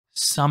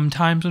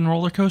Sometimes when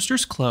roller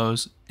coasters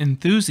close,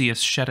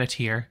 enthusiasts shed a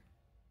tear.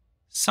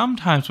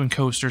 Sometimes when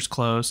coasters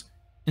close,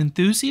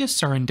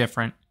 enthusiasts are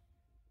indifferent.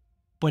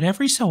 But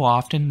every so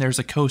often, there's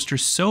a coaster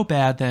so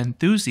bad that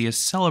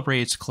enthusiasts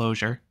celebrate its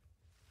closure.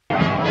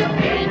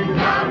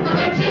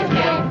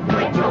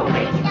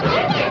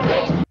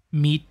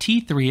 Meet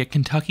T3 at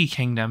Kentucky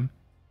Kingdom.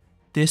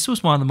 This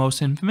was one of the most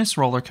infamous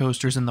roller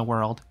coasters in the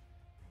world.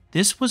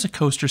 This was a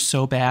coaster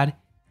so bad,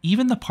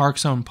 even the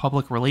park's own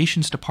public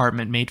relations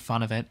department made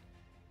fun of it.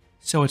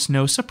 So it's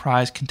no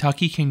surprise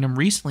Kentucky Kingdom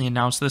recently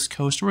announced this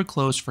coaster would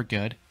close for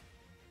good.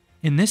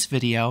 In this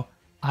video,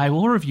 I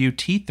will review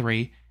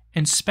T3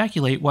 and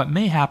speculate what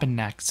may happen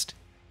next.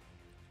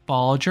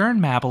 Bollinger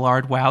and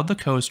Mabillard wowed the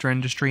coaster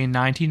industry in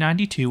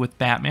 1992 with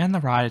Batman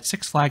the Ride at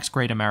Six Flags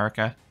Great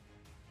America.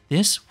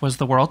 This was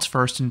the world's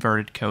first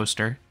inverted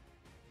coaster.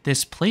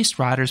 This placed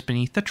riders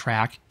beneath the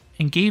track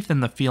and gave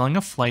them the feeling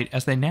of flight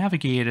as they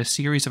navigated a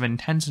series of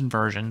intense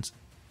inversions.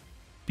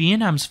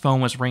 B&M's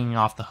phone was ringing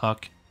off the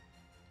hook.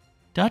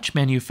 Dutch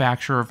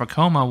manufacturer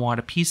Vekoma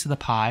wanted a piece of the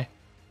pie,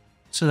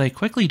 so they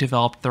quickly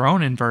developed their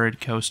own inverted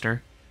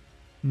coaster.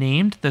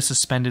 Named the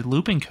Suspended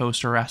Looping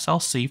Coaster,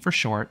 SLC for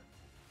short,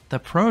 the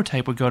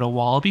prototype would go to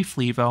Walibi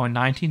Flevo in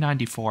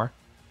 1994.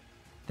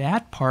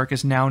 That park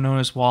is now known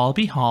as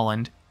Walibi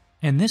Holland,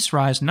 and this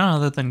ride is none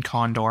other than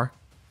Condor.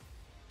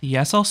 The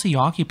SLC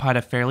occupied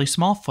a fairly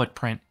small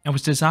footprint and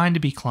was designed to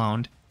be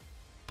cloned,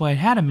 but it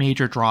had a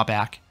major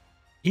drawback.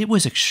 It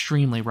was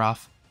extremely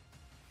rough.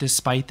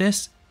 Despite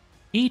this,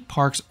 8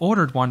 parks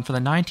ordered one for the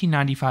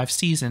 1995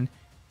 season,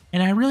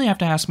 and I really have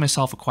to ask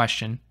myself a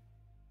question.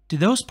 Did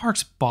those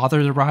parks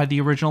bother to ride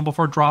the original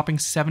before dropping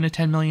 $7 to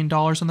 $10 million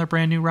on their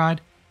brand new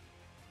ride?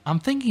 I'm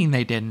thinking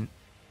they didn't.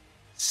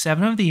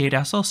 7 of the 8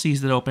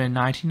 SLCs that opened in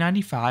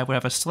 1995 would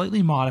have a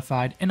slightly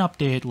modified and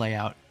updated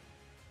layout.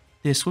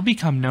 This would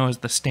become known as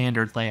the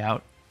standard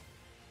layout.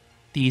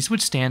 These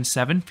would stand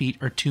 7 feet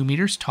or 2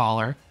 meters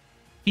taller,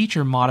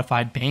 feature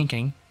modified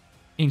banking,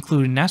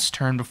 include an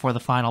S-turn before the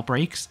final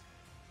brakes,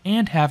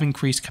 and have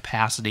increased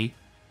capacity.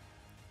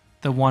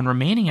 The one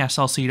remaining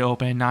SLC to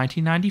open in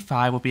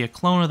 1995 would be a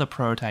clone of the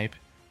prototype,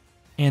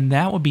 and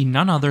that would be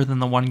none other than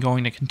the one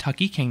going to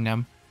Kentucky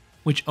Kingdom,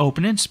 which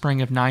opened in spring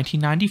of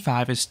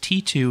 1995 as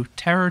T2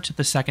 Terror to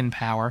the Second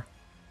Power.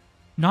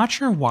 Not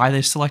sure why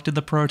they selected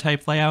the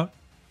prototype layout,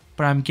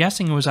 but I'm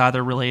guessing it was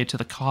either related to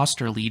the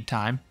cost or lead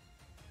time.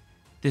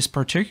 This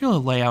particular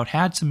layout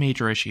had some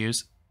major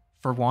issues.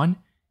 For one,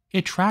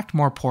 it tracked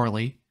more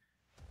poorly.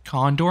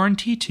 Condor and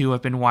T2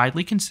 have been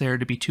widely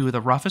considered to be 2 of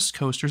the roughest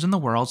coasters in the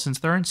world since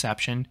their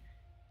inception,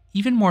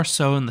 even more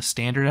so than the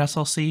standard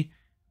SLC,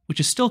 which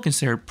is still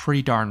considered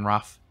pretty darn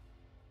rough.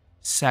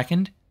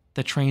 Second,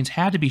 the trains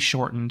had to be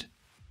shortened.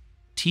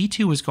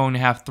 T2 was going to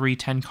have 3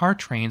 10-car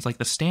trains like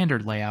the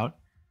standard layout,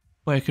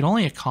 but it could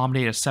only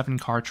accommodate a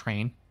 7-car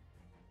train.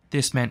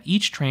 This meant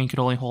each train could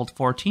only hold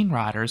 14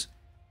 riders,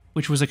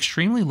 which was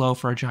extremely low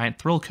for a giant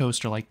thrill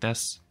coaster like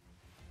this.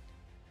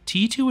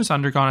 T2 has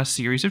undergone a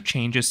series of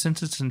changes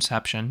since its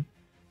inception.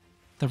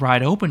 The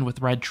ride opened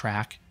with red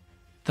track.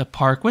 The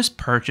park was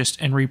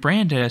purchased and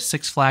rebranded as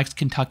Six Flags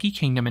Kentucky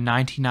Kingdom in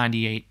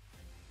 1998.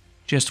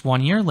 Just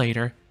 1 year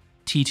later,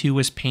 T2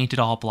 was painted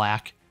all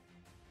black.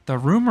 The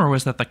rumor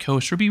was that the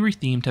coaster would be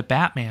rethemed to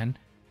Batman,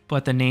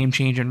 but the name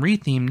change and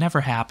retheme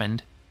never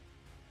happened.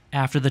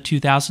 After the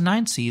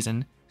 2009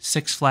 season,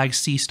 Six Flags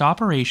ceased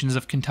operations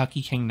of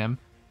Kentucky Kingdom,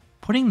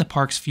 putting the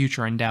park's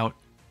future in doubt.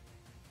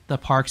 The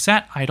park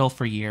sat idle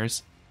for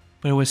years,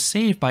 but it was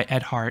saved by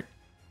Ed Hart.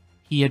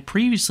 He had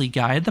previously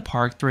guided the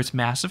park through its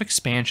massive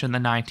expansion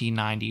in the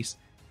 1990s,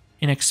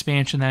 an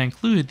expansion that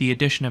included the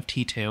addition of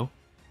T2.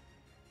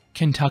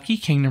 Kentucky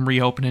Kingdom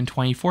reopened in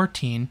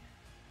 2014,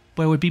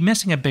 but it would be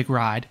missing a big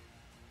ride.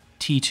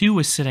 T2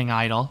 was sitting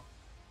idle.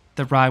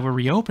 The ride would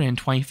reopen in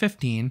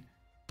 2015,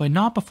 but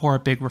not before a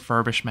big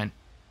refurbishment.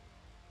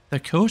 The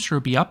coaster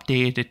would be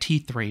updated to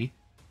T3,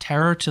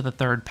 Terror to the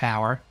Third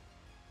Power.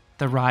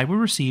 The ride would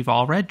receive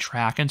all red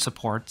track and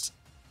supports,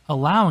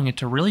 allowing it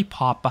to really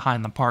pop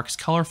behind the park's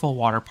colorful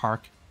water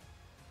park.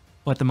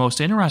 But the most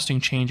interesting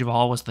change of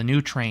all was the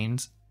new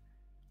trains.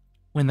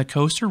 When the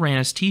coaster ran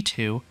as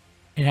T2,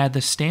 it had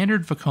the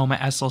standard Vekoma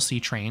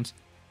SLC trains,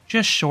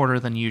 just shorter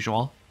than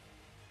usual.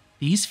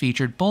 These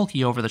featured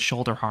bulky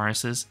over-the-shoulder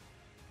harnesses.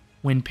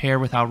 When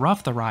paired with how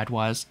rough the ride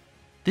was,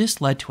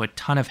 this led to a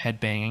ton of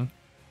headbanging.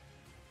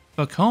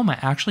 Vekoma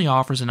actually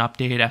offers an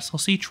updated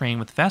SLC train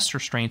with vest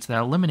restraints that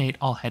eliminate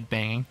all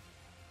headbanging.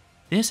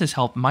 This has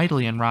helped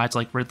mightily in rides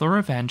like Riddler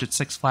Revenge at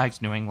Six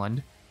Flags New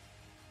England.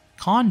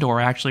 Condor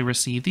actually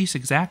received these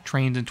exact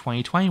trains in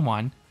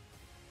 2021,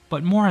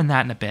 but more on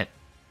that in a bit.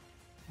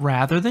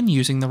 Rather than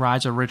using the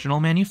ride's original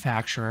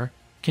manufacturer,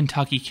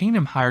 Kentucky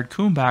Kingdom hired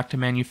Kumbach to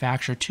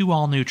manufacture 2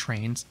 all-new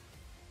trains.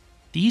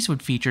 These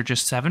would feature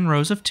just 7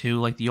 rows of 2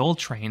 like the old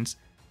trains,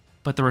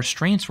 but the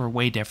restraints were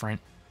way different.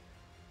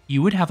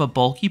 You would have a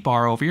bulky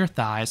bar over your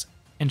thighs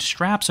and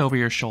straps over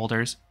your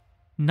shoulders.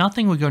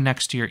 Nothing would go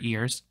next to your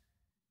ears.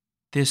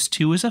 This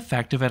too is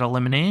effective at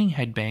eliminating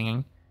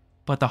headbanging,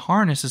 but the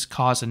harnesses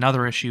caused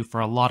another issue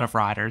for a lot of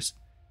riders.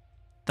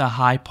 The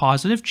high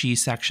positive G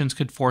sections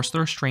could force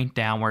the restraint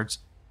downwards,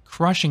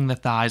 crushing the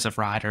thighs of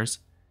riders.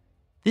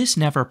 This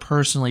never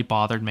personally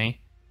bothered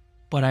me,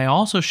 but I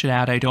also should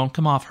add I don't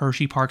come off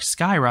Hershey Park's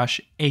Sky Rush,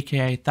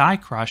 aka Thigh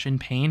Crush, in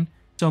pain,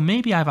 so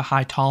maybe I have a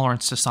high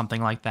tolerance to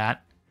something like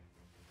that.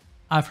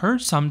 I've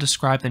heard some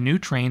describe the new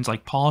trains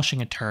like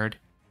polishing a turd,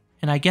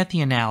 and I get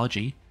the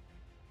analogy.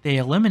 They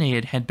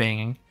eliminated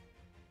headbanging,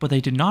 but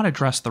they did not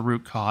address the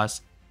root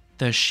cause,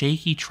 the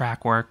shaky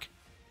track work.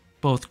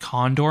 Both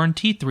Condor and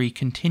T3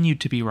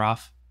 continued to be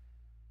rough.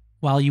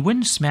 While you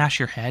wouldn't smash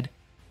your head,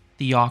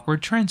 the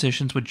awkward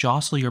transitions would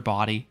jostle your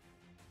body.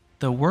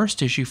 The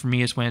worst issue for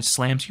me is when it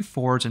slams you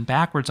forwards and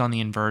backwards on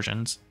the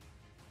inversions.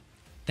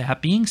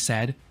 That being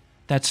said,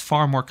 that's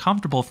far more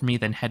comfortable for me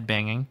than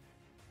headbanging,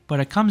 but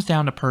it comes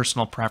down to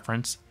personal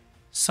preference.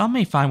 Some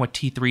may find what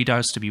T3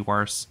 does to be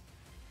worse.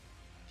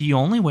 The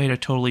only way to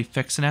totally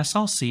fix an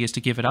SLC is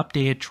to give it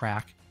updated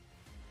track.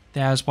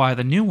 That is why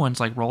the new ones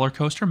like Roller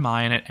Coaster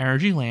Mayan at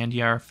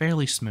Energylandia are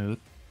fairly smooth.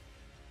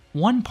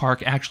 One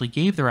park actually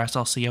gave their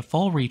SLC a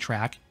full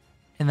retrack,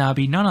 and that would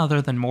be none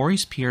other than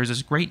Maurice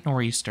Piers' Great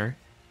Nor'easter.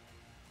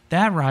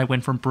 That ride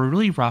went from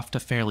brutally rough to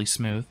fairly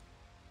smooth.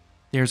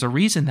 There's a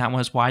reason that one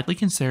is widely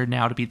considered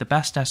now to be the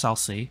best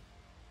SLC.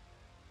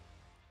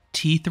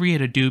 T3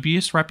 had a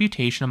dubious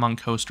reputation among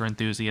coaster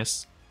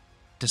enthusiasts.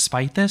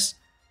 Despite this,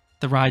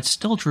 the ride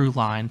still drew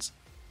lines.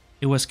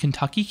 It was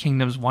Kentucky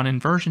Kingdom's one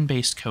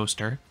inversion-based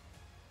coaster.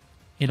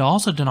 It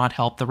also did not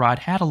help the ride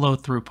had a low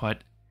throughput.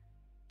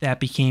 That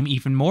became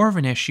even more of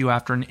an issue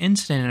after an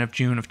incident of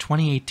June of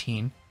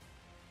 2018.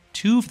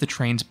 2 of the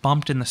trains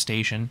bumped in the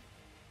station.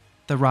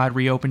 The ride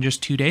reopened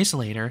just 2 days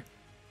later,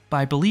 but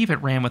I believe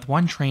it ran with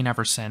 1 train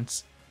ever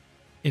since.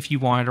 If you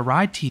wanted to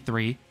ride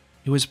T3,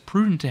 it was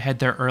prudent to head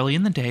there early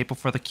in the day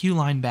before the queue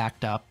line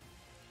backed up.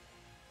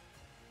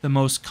 The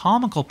most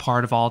comical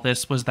part of all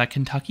this was that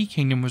Kentucky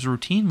Kingdom was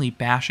routinely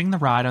bashing the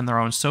ride on their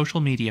own social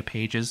media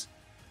pages.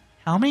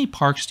 How many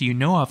parks do you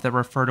know of that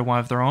refer to one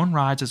of their own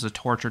rides as a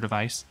torture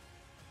device?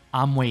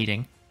 I'm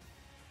waiting.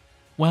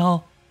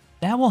 Well,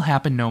 that will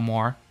happen no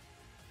more.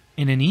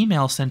 In an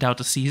email sent out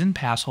to season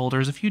pass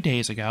holders a few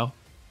days ago,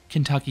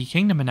 Kentucky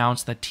Kingdom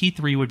announced that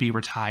T3 would be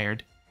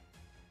retired.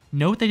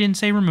 Note they didn't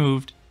say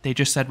removed, they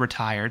just said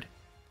retired.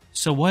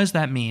 So what does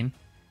that mean?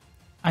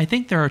 I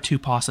think there are 2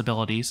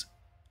 possibilities.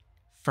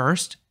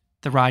 First,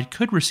 the ride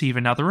could receive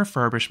another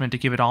refurbishment to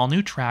give it all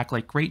new track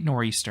like Great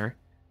Nor'easter.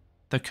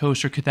 The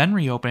coaster could then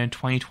reopen in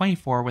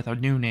 2024 with a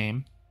new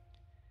name.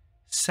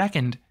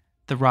 Second,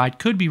 the ride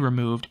could be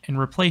removed and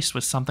replaced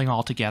with something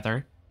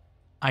altogether.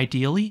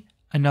 Ideally,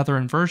 another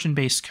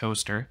inversion-based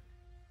coaster.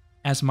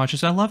 As much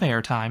as I love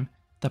airtime,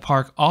 the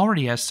park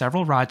already has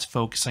several rides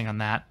focusing on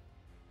that.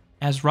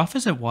 As rough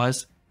as it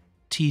was,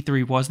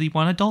 T3 was the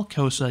one adult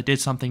coaster that did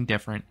something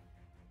different.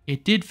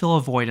 It did fill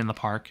a void in the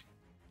park.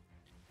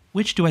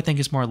 Which do I think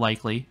is more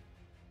likely?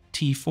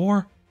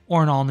 T4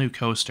 or an all-new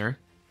coaster?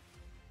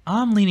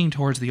 I'm leaning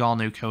towards the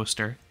all-new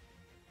coaster.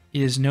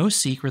 It is no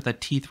secret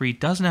that T3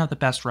 doesn't have the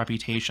best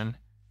reputation.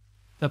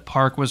 The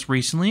park was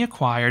recently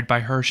acquired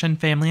by Hershey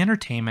Family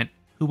Entertainment,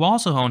 who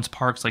also owns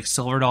parks like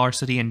Silver Dollar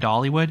City and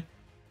Dollywood,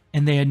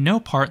 and they had no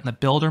part in the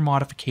build or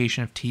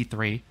modification of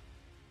T3.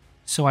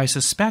 So I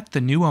suspect the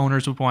new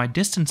owners would want to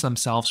distance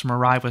themselves from a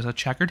ride with a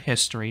checkered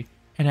history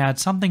and add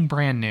something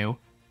brand new.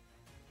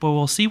 But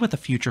we'll see what the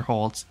future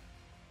holds.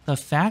 The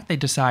fact they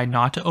decide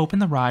not to open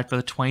the ride for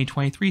the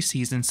 2023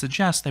 season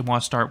suggests they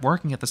want to start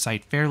working at the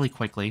site fairly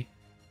quickly.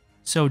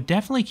 So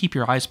definitely keep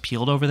your eyes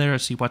peeled over there to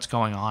see what's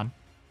going on.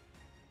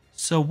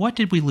 So what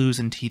did we lose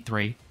in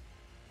T3?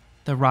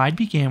 The ride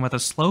began with a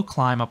slow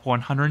climb up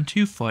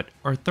 102 foot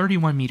or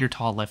 31 meter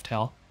tall lift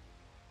hill.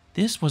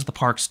 This was the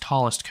park's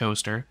tallest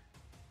coaster,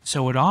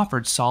 so it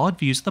offered solid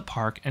views of the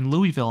park and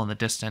Louisville in the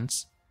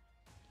distance.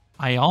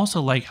 I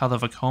also like how the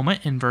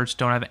Vekoma inverts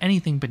don't have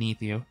anything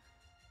beneath you,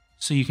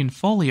 so you can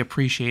fully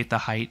appreciate the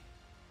height.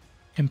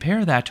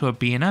 Compare that to a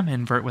B&M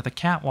invert with a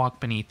catwalk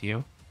beneath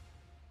you.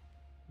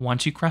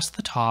 Once you crest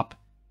the top,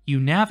 you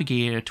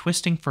navigate a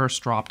twisting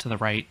first drop to the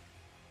right.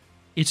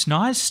 It's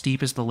not as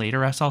steep as the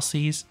later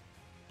SLCs,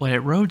 but it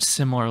rode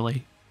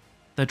similarly.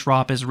 The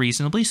drop is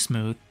reasonably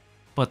smooth,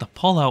 but the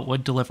pullout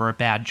would deliver a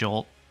bad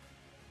jolt.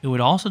 It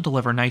would also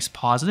deliver nice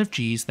positive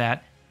Gs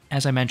that,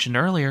 as I mentioned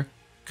earlier,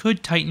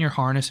 could tighten your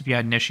harness if you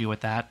had an issue with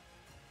that.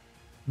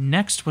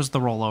 Next was the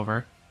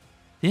rollover.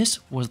 This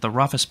was the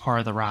roughest part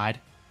of the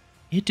ride.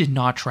 It did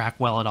not track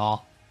well at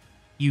all.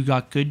 You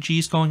got good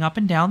Gs going up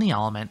and down the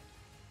element,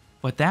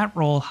 but that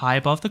roll high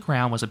above the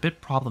ground was a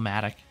bit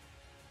problematic.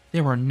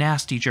 There were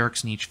nasty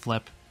jerks in each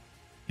flip.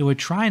 It would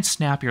try and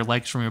snap your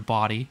legs from your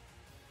body.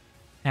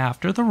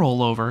 After the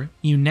rollover,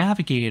 you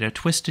navigated a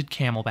twisted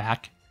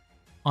camelback.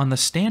 On the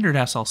standard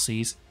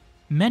SLCs,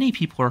 many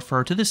people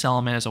refer to this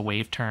element as a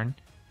wave turn.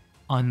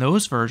 On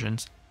those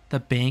versions, the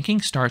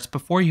banking starts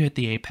before you hit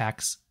the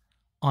apex.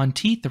 On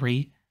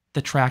T3,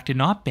 the track did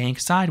not bank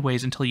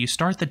sideways until you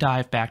start the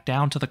dive back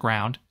down to the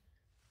ground.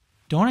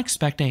 Don't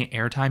expect any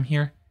airtime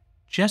here,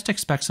 just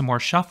expect some more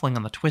shuffling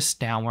on the twists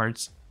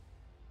downwards.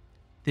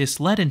 This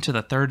led into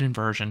the third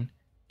inversion,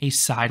 a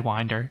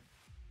sidewinder.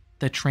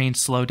 The train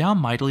slowed down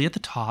mightily at the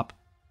top,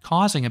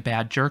 causing a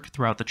bad jerk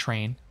throughout the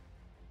train.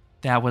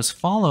 That was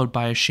followed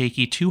by a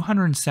shaky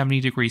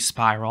 270-degree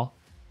spiral.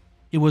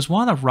 It was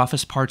one of the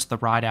roughest parts of the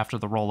ride after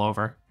the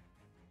rollover.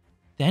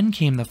 Then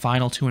came the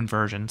final two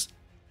inversions,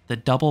 the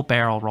double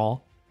barrel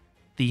roll.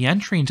 The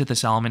entry into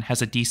this element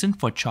has a decent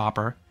foot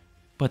chopper,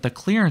 but the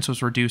clearance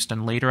was reduced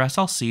in later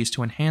SLCs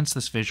to enhance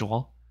this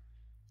visual.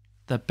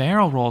 The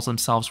barrel rolls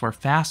themselves were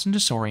fast and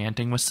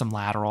disorienting with some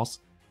laterals.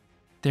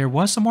 There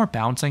was some more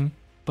bouncing,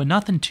 but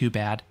nothing too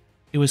bad.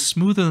 It was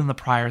smoother than the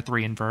prior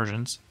three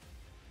inversions.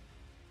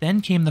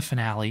 Then came the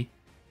finale.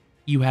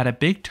 You had a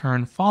big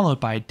turn followed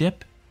by a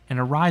dip and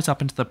a rise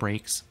up into the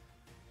brakes.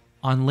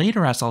 On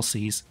later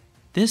SLCs,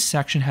 this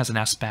section has an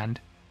S-bend.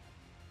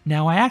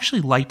 Now I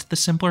actually liked the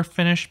simpler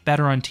finish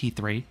better on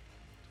T3.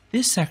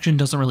 This section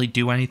doesn't really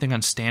do anything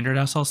on standard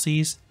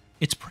SLCs,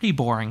 it's pretty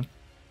boring.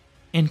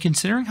 And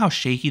considering how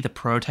shaky the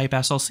prototype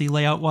SLC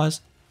layout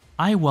was,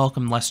 I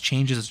welcome less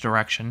changes of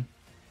direction.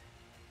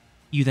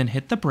 You then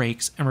hit the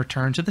brakes and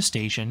return to the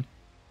station,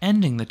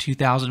 ending the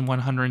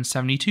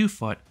 2,172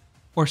 foot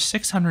or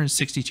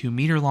 662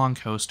 meter long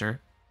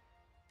coaster.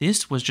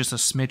 This was just a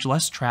smidge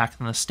less track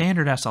than the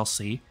standard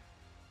SLC,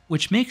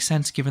 which makes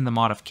sense given the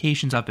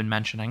modifications I've been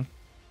mentioning.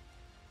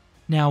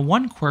 Now,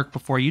 one quirk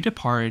before you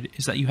departed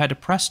is that you had to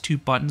press two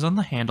buttons on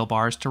the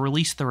handlebars to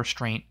release the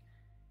restraint.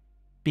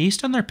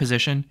 Based on their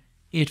position,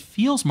 it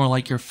feels more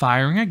like you're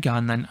firing a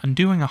gun than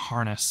undoing a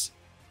harness.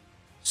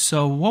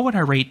 So what would I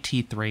rate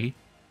T3?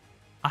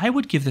 I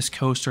would give this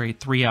coaster a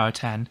 3 out of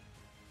 10.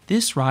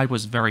 This ride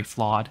was very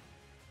flawed.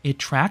 It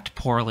tracked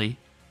poorly,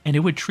 and it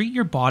would treat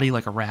your body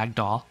like a rag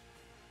doll.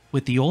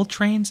 With the old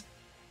trains,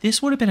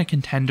 this would have been a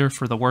contender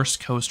for the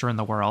worst coaster in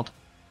the world.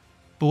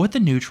 But with the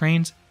new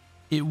trains,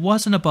 it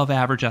was an above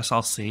average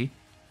SLC,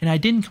 and I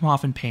didn't come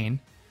off in pain.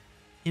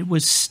 It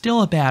was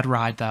still a bad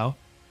ride though.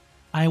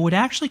 I would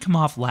actually come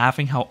off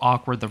laughing how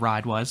awkward the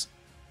ride was.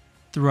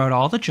 Throughout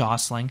all the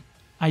jostling,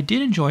 I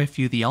did enjoy a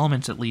few of the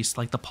elements at least,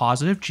 like the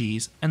positive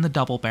Gs and the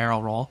double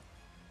barrel roll.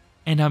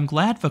 And I'm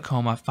glad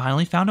Vekoma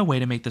finally found a way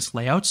to make this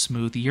layout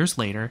smooth years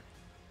later,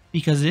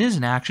 because it is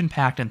an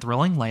action-packed and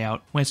thrilling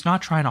layout when it's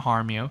not trying to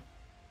harm you.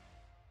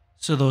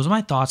 So those are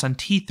my thoughts on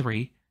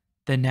T3,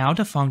 the now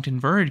defunct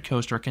inverted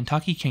coaster at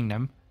Kentucky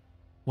Kingdom.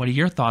 What are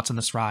your thoughts on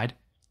this ride?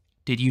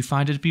 Did you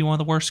find it to be one of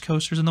the worst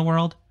coasters in the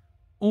world?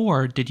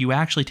 Or did you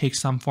actually take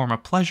some form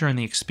of pleasure in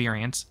the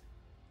experience?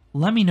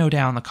 Let me know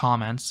down in the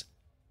comments.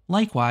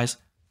 Likewise,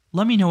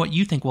 let me know what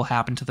you think will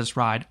happen to this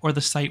ride or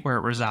the site where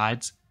it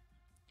resides.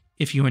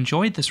 If you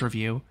enjoyed this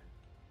review,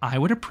 I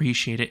would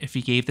appreciate it if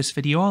you gave this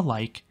video a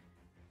like,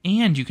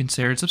 and you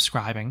considered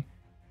subscribing,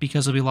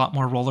 because there'll be a lot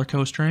more roller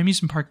coaster and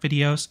amusement park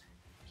videos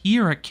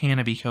here at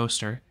Canopy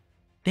Coaster.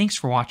 Thanks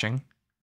for watching.